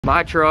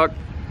My truck,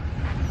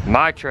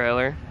 my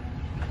trailer,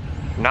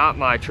 not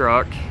my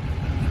truck.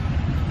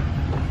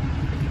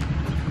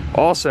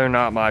 Also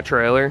not my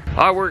trailer.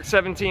 I worked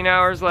 17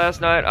 hours last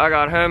night. I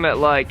got home at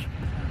like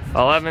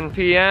 11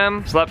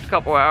 p.m. Slept a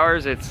couple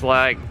hours. It's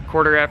like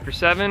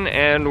 7:15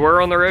 and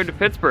we're on the road to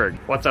Pittsburgh.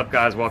 What's up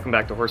guys, welcome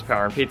back to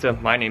Horsepower and Pizza.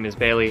 My name is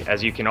Bailey.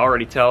 As you can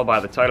already tell by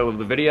the title of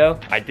the video,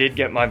 I did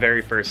get my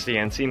very first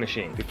CNC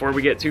machine. Before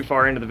we get too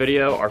far into the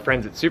video, our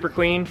friends at Super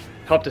Clean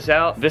helped us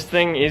out. This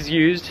thing is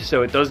used,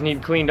 so it does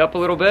need cleaned up a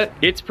little bit.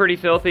 It's pretty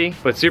filthy,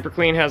 but Super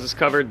Clean has us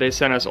covered. They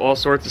sent us all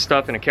sorts of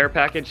stuff in a care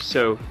package,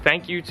 so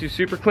thank you to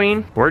Super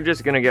Clean. We're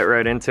just gonna get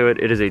right into it.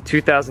 It is a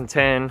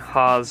 2010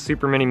 Haas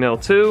Super Mini Mill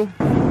 2.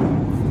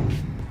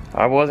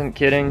 I wasn't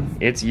kidding,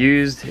 it's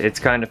used, it's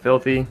kind of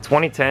filthy.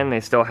 2010, they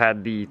still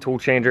had the tool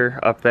changer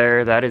up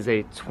there. That is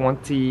a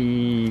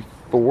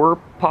 24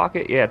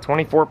 pocket, yeah,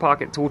 24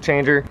 pocket tool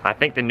changer. I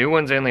think the new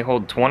ones only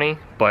hold 20,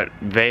 but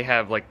they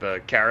have like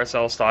the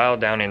carousel style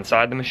down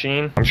inside the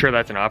machine. I'm sure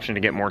that's an option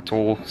to get more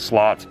tool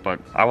slots, but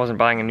I wasn't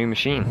buying a new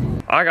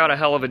machine. I got a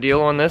hell of a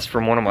deal on this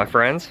from one of my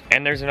friends,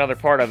 and there's another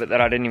part of it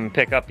that I didn't even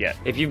pick up yet.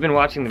 If you've been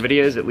watching the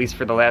videos, at least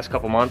for the last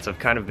couple months, I've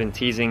kind of been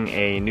teasing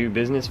a new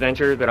business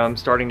venture that I'm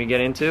starting to get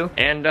into.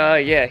 And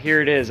yeah,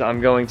 here it is. I'm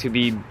going to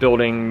be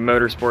building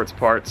motorsports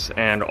parts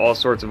and all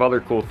sorts of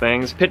other cool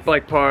things. Pit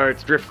bike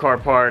parts, drift car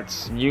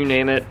parts, you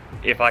name it.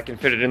 If I can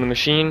fit it in the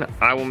machine,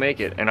 I will make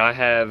it. And I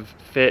have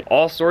fit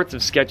all sorts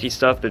of sketchy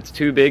stuff that's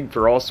too big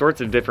for all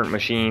sorts of different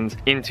machines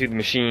into the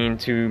machine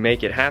to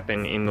make it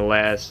happen in the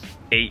last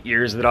 8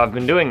 years that I've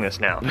been doing this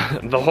now.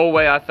 The whole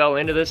way I fell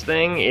into this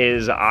thing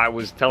is I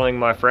was telling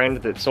my friend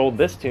that sold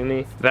this to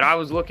me that I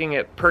was looking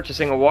at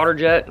purchasing a water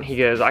jet. He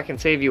goes, I can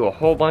save you a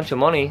whole bunch of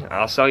money.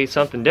 I'll sell you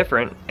something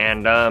different.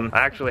 And I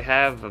actually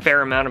have a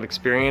fair amount of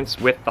experience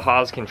with the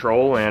Haas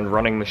control and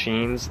running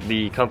machines.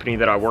 The company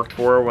that I worked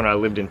for when I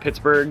lived in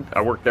Pittsburgh,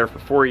 I worked there for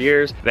 4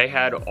 years. They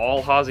had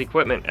all Haas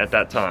equipment at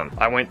that time.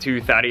 I went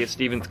to Thaddeus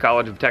Stevens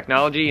College of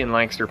Technology in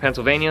Lancaster,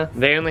 Pennsylvania.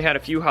 They only had a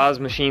few Haas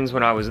machines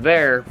when I was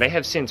there. They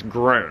have since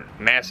grown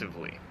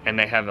massively, and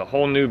they have a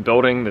whole new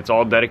building that's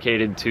all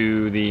dedicated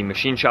to the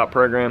machine shop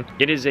program.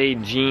 It is a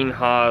Gene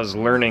Haas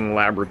Learning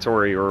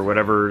Laboratory, or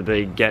whatever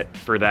they get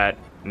for that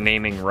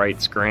naming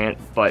rights grant,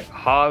 but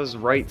Haas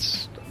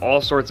writes all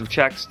sorts of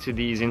checks to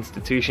these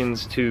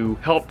institutions to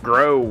help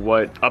grow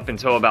what up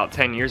until about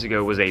 10 years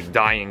ago was a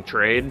dying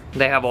trade.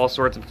 They have all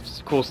sorts of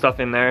cool stuff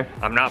in there.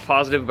 I'm not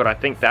positive, but I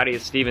think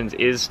Thaddeus Stevens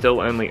is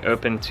still only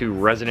open to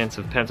residents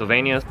of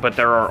Pennsylvania, but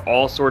there are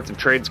all sorts of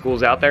trade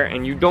schools out there,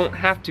 and you don't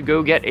have to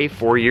go get a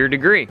 4-year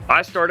degree.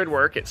 I started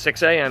work at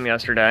 6 a.m.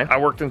 yesterday. I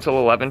worked until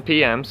 11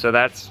 p.m., so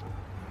that's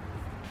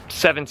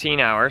 17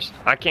 hours.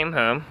 I came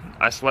home,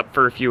 I slept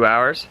for a few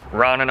hours.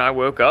 Ron and I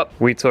woke up.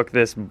 We took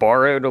this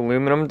borrowed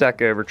aluminum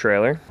deck over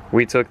trailer.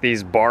 We took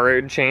these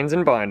borrowed chains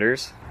and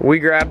binders. We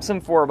grabbed some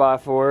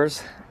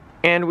 4x4s.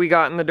 And we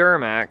got in the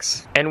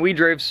Duramax, and we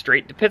drove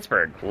straight to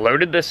Pittsburgh.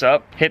 Loaded this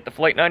up, hit the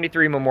Flight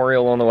 93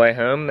 Memorial on the way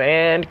home,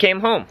 and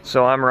came home.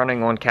 So I'm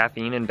running on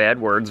caffeine and bad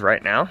words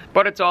right now,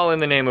 but it's all in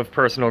the name of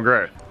personal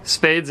growth.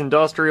 Spades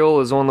Industrial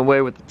is on the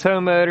way with the tow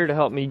motor to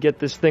help me get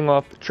this thing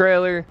off the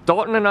trailer.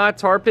 Dalton and I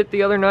tarped it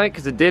the other night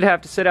because it did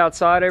have to sit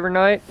outside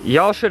overnight.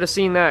 Y'all should have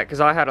seen that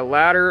because I had a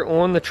ladder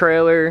on the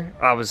trailer.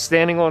 I was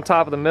standing on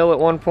top of the mill at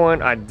one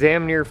point. I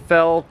damn near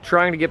fell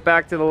trying to get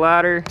back to the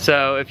ladder.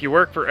 So if you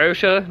work for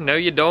OSHA, no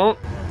you don't.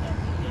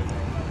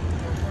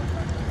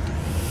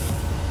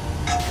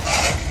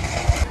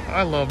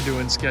 I love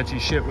doing sketchy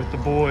shit with the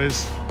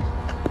boys.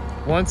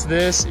 Once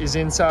this is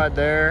inside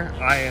there,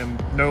 I am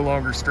no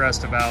longer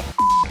stressed about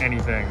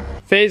anything.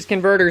 Phase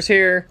converters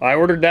here. I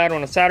ordered that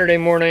on a Saturday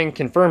morning,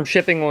 confirmed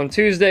shipping on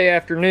Tuesday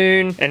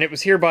afternoon, and it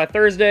was here by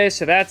Thursday,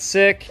 so that's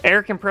sick.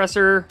 Air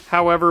compressor,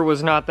 however,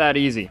 was not that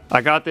easy.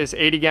 I got this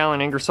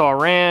 80-gallon Ingersoll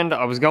Rand.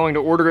 I was going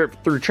to order it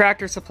through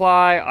Tractor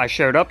Supply. I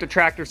showed up to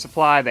Tractor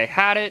Supply, they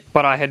had it,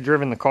 but I had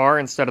driven the car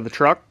instead of the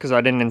truck because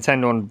I didn't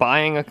intend on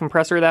buying a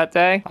compressor that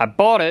day. I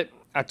bought it.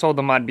 I told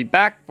them I'd be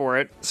back for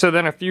it, so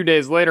then a few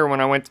days later when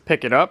I went to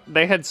pick it up,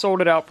 they had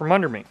sold it out from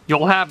under me.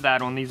 You'll have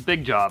that on these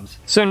big jobs.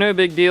 So no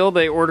big deal,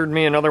 they ordered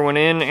me another one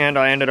in, and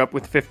I ended up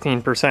with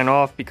 15%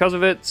 off because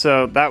of it,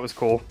 so that was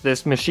cool.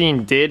 This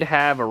machine did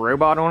have a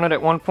robot on it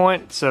at one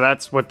point, so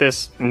that's what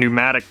this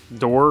pneumatic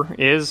door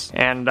is,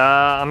 and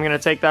I'm gonna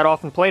take that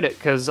off and plate it,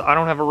 because I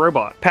don't have a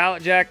robot.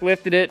 Pallet jack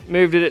lifted it,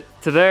 moved it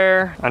to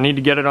there. I need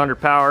to get it under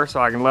power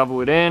so I can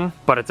level it in,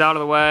 but it's out of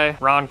the way.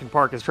 Ron can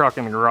park his truck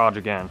in the garage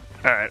again.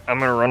 Alright, I'm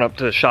gonna run up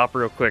to the shop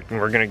real quick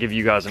and we're gonna give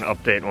you guys an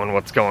update on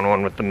what's going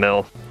on with the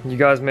mill. You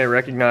guys may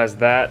recognize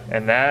that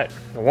and that.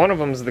 One of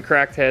them is the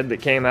cracked head that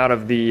came out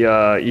of the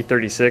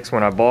E36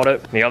 when I bought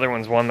it. The other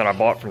one's one that I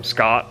bought from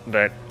Scott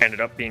that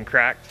ended up being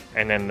cracked.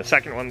 And then the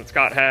second one that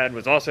Scott had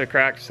was also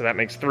cracked, so that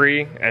makes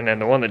 3. And then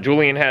the one that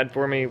Julian had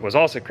for me was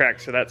also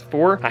cracked, so that's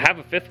 4. I have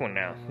a 5th one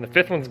now. The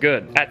 5th one's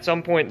good. At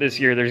some point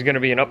this year, there's gonna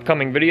be an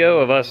upcoming video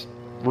of us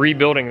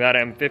rebuilding that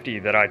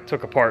M50 that I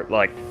took apart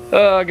like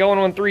going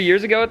on 3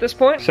 years ago at this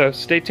point. So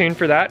stay tuned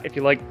for that if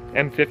you like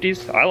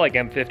M50s. I like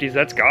M50s,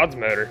 that's God's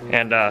motor.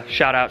 And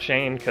shout out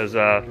Shane, because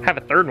I have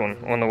a third one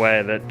on the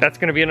way that's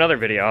gonna be another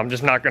video. I'm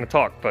just not gonna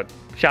talk, but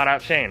shout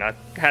out Shane. I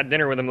had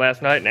dinner with him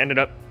last night and ended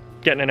up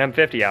getting an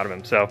M50 out of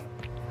him, so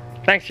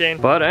thanks Shane.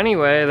 But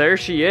anyway, there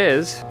she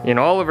is in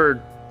all of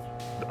her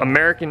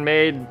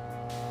American-made,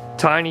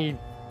 tiny,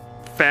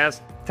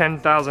 fast,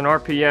 10,000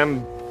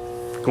 RPM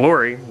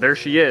glory. There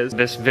she is.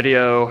 This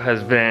video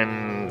has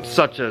been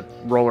such a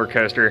roller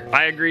coaster.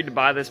 I agreed to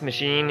buy this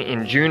machine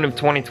in June of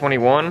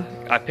 2021.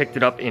 I picked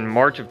it up in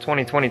March of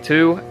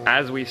 2022.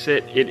 As we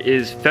sit, it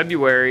is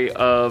February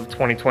of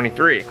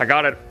 2023. I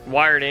got it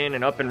wired in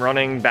and up and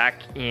running back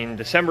in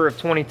December of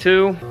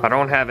 22. I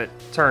don't have it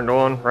turned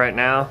on right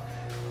now,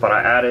 but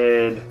I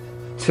added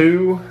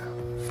 2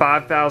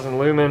 5,000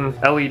 lumen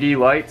LED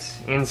lights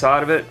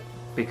inside of it,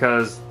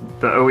 because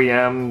the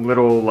OEM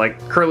little like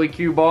curly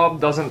Q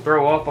bulb doesn't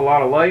throw off a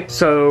lot of light.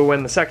 So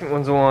when the second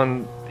one's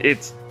on,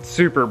 it's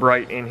super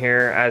bright in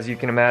here, as you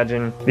can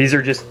imagine. These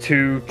are just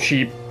 2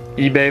 cheap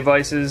eBay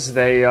vices.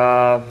 They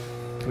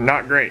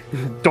not great.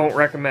 Don't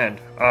recommend.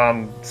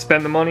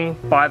 Spend the money,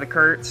 buy the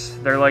Kurtz.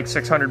 They're like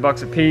 600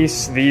 bucks a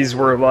piece. These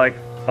were like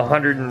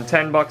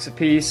 110 bucks a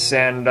piece,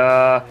 and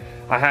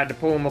I had to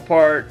pull them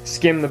apart,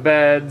 skim the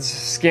beds,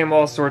 skim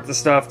all sorts of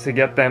stuff to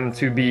get them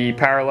to be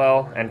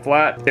parallel and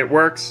flat. It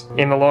works.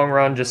 In the long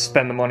run, just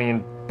spend the money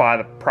and buy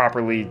the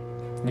properly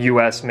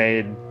US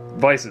made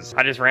vices.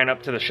 I just ran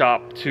up to the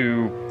shop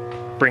to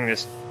bring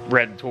this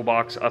red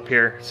toolbox up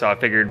here, so I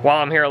figured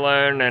while I'm here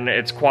alone and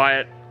it's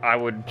quiet, I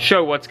would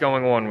show what's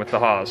going on with the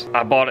Haas.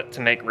 I bought it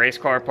to make race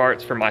car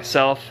parts for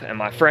myself and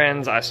my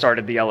friends. I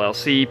started the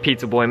LLC,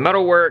 Pizza Boy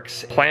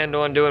Metalworks, planned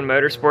on doing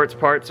motorsports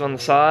parts on the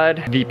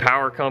side. The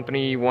power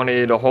company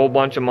wanted a whole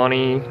bunch of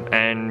money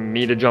and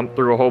me to jump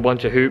through a whole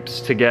bunch of hoops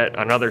to get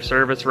another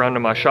service run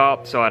to my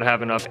shop so I'd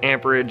have enough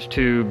amperage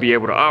to be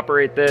able to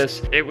operate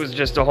this. It was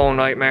just a whole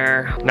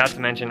nightmare. Not to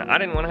mention, I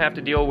didn't want to have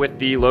to deal with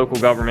the local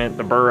government,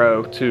 the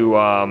borough,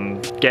 to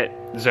get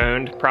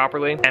zoned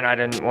properly, and I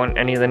didn't want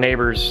any of the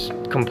neighbors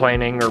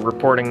complaining or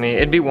reporting me.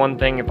 It'd be one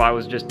thing if I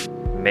was just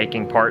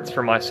making parts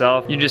for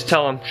myself. You just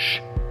tell them, shh,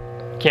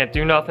 can't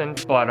do nothing,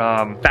 but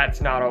that's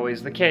not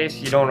always the case.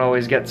 You don't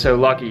always get so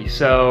lucky.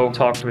 So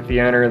talked with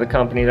the owner of the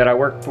company that I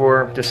worked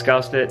for,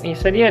 discussed it, and he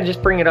said, yeah,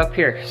 just bring it up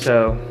here.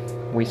 So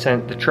we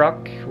sent the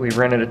truck, we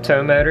rented a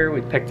tow motor,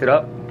 we picked it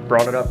up,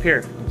 brought it up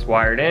here. It's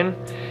wired in.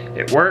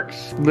 It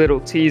works.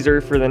 Little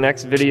teaser for the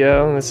next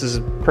video. This is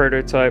a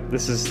prototype.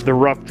 This is the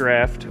rough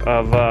draft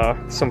of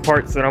some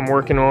parts that I'm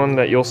working on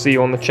that you'll see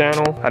on the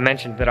channel. I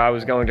mentioned that I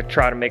was going to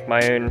try to make my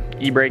own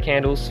e-brake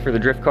handles for the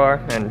drift car,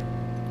 and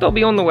they'll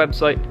be on the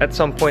website at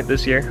some point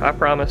this year, I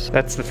promise.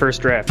 That's the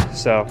first draft.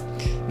 So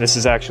this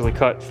is actually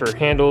cut for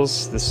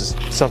handles. This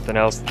is something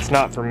else. It's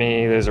not for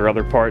me. Those are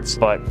other parts,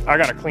 but I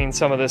gotta clean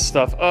some of this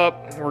stuff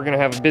up. We're gonna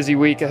have a busy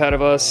week ahead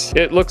of us.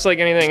 It looks like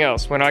anything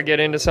else. When I get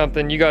into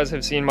something, you guys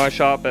have seen my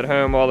shop at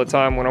home all the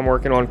time when I'm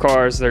working on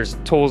cars. There's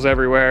tools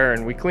everywhere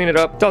and we clean it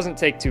up. Doesn't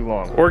take too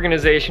long.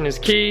 Organization is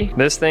key.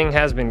 This thing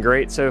has been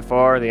great so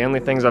far. The only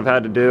things I've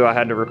had to do, I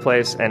had to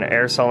replace an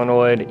air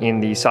solenoid in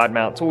the side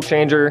mount tool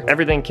changer.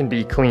 Everything can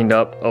be cleaned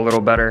up a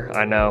little better,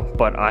 I know,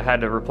 but I had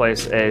to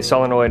replace a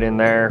solenoid in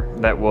there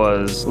that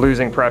was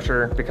losing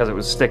pressure because it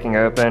was sticking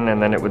open,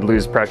 and then it would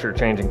lose pressure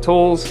changing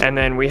tools. And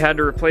then we had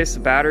to replace the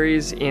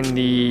batteries in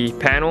the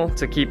panel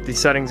to keep the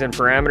settings and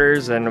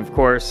parameters, and of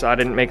course I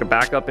didn't make a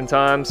backup in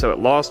time, so it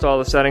lost all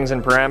the settings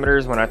and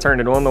parameters when I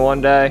turned it on the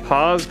one day.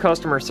 Haas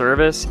customer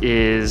service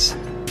is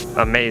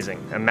amazing,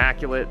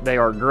 immaculate. They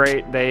are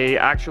great. They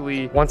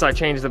actually, once I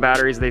changed the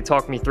batteries, they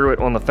talked me through it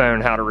on the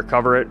phone how to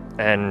recover it,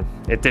 and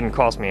it didn't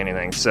cost me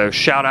anything. So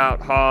shout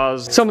out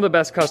Haas. Some of the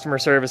best customer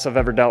service I've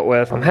ever dealt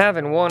with. I'm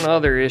having one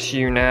other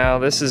issue now.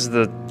 This is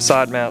the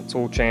side mount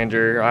tool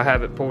changer. I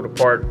have it pulled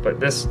apart,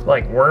 but this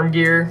like worm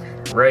gear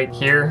right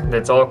here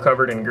that's all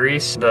covered in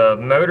grease, the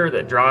motor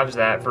that drives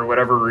that, for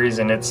whatever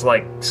reason, it's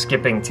like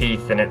skipping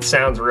teeth, and it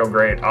sounds real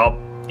great. I'll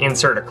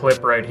insert a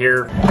clip right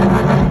here.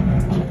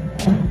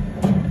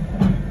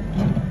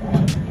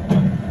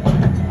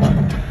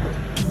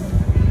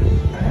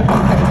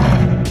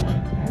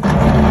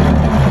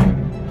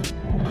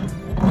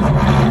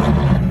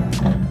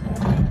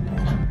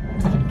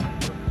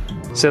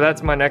 So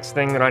that's my next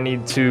thing that I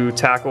need to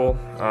tackle.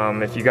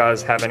 If you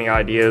guys have any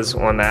ideas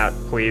on that,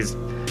 please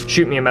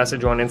shoot me a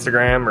message on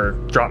Instagram or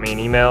drop me an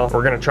email.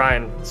 We're gonna try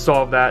and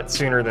solve that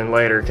sooner than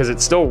later, because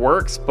it still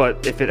works,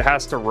 but if it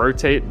has to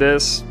rotate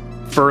this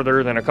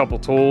further than a couple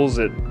tools,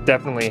 it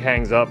definitely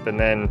hangs up, and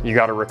then you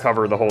gotta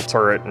recover the whole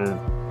turret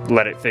and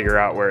let it figure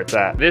out where it's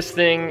at. This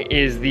thing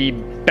is the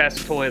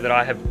best toy that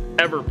I have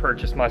ever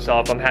purchased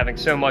myself. I'm having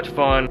so much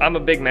fun. I'm a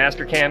big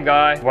Mastercam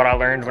guy, what I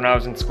learned when I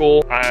was in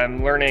school.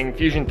 I'm learning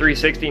Fusion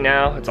 360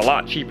 now. It's a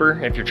lot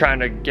cheaper. If you're trying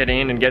to get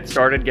in and get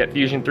started, get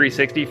Fusion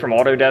 360 from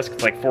Autodesk.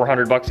 It's like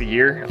 400 bucks a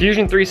year.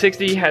 Fusion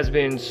 360 has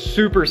been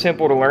super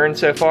simple to learn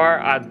so far.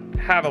 I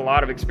have a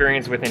lot of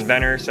experience with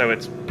Inventor, so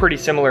it's pretty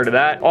similar to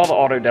that. All the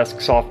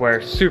Autodesk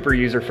software, super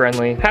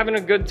user-friendly. Having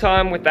a good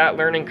time with that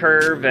learning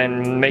curve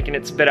and making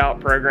it spit out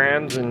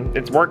programs, and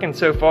it's working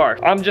so far.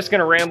 I'm just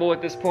gonna ramble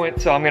at this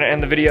point, so I'm gonna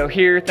end the video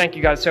here. Thank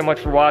you guys so much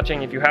for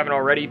watching. If you haven't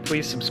already,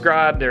 please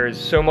subscribe. There is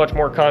so much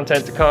more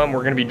content to come.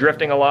 We're gonna be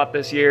drifting a lot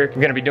this year.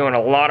 I'm gonna be doing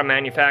a lot of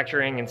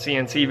manufacturing and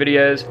CNC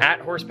videos at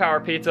Horsepower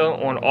Pizza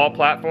on all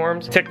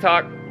platforms.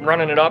 TikTok,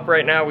 running it up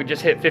right now. We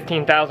just hit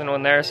 15,000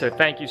 on there, so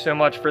thank you so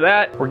much for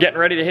that. We're getting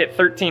ready to hit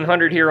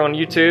 1,300 here on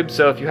YouTube,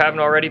 so if you haven't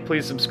already,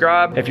 please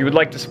subscribe. If you would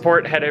like to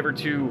support, head over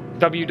to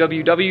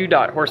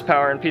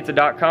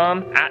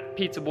www.horsepowerandpizza.com, at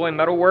Pizza Boy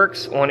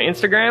Metalworks on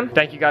Instagram.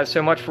 Thank you guys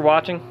so much for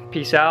watching.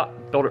 Peace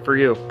out. Build it for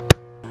you.